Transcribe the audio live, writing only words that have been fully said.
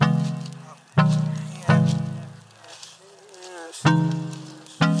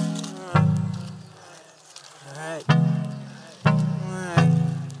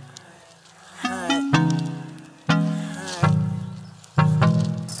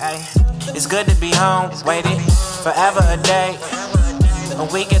Ay, it's good to be home, waited forever a day. When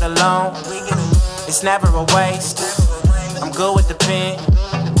we get alone, it's never a waste. I'm good with the pen.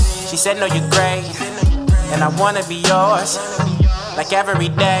 She said, no, you're great, and I wanna be yours, like every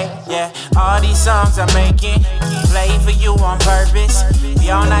day, yeah. All these songs I'm making, play for you on purpose. We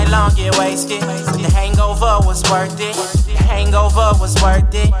all night long get wasted, but the hangover was worth it. The hangover was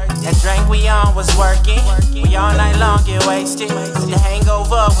worth it. That drink we on was working. We all night long get wasted, but the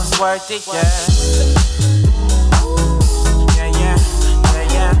hangover was worth it, yeah.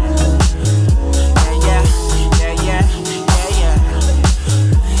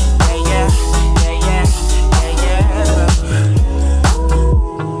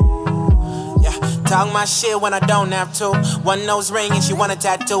 Talk my shit when I don't have to. One nose ring and she want a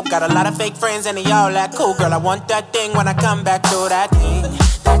tattoo. Got a lot of fake friends and they all act cool. Girl, I want that thing when I come back to that thing.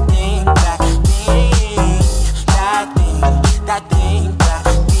 That thing, that thing. That thing, that thing, that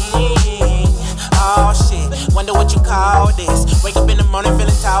thing. Oh shit, wonder what you call this. Wake up in the morning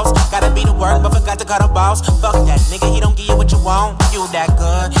feeling tossed. Gotta be to work but forgot to call the boss. Fuck that nigga, he don't give you what you want. You that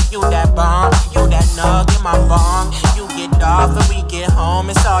good, you that bomb. You that nug in my bomb. You get off and we get home.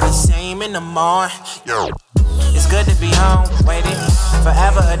 It's all the same in the morning. It's good to be home, waiting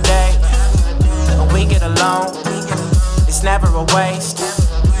forever a day. When we get alone, it's never a waste.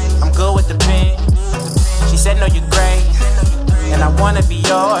 I'm good with the pen. She said, no, you're great, and I wanna be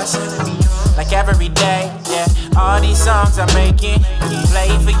yours, like every day, yeah. All these songs I'm making, play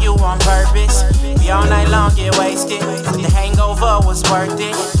for you on purpose. We all night long get wasted, but the hangover was worth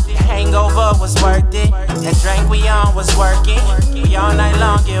it. The hangover was worth it. That drink we on was working. We all night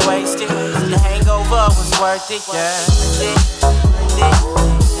long get wasted, but the hangover was worth it, yeah.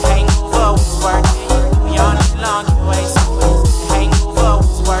 The hangover was worth it.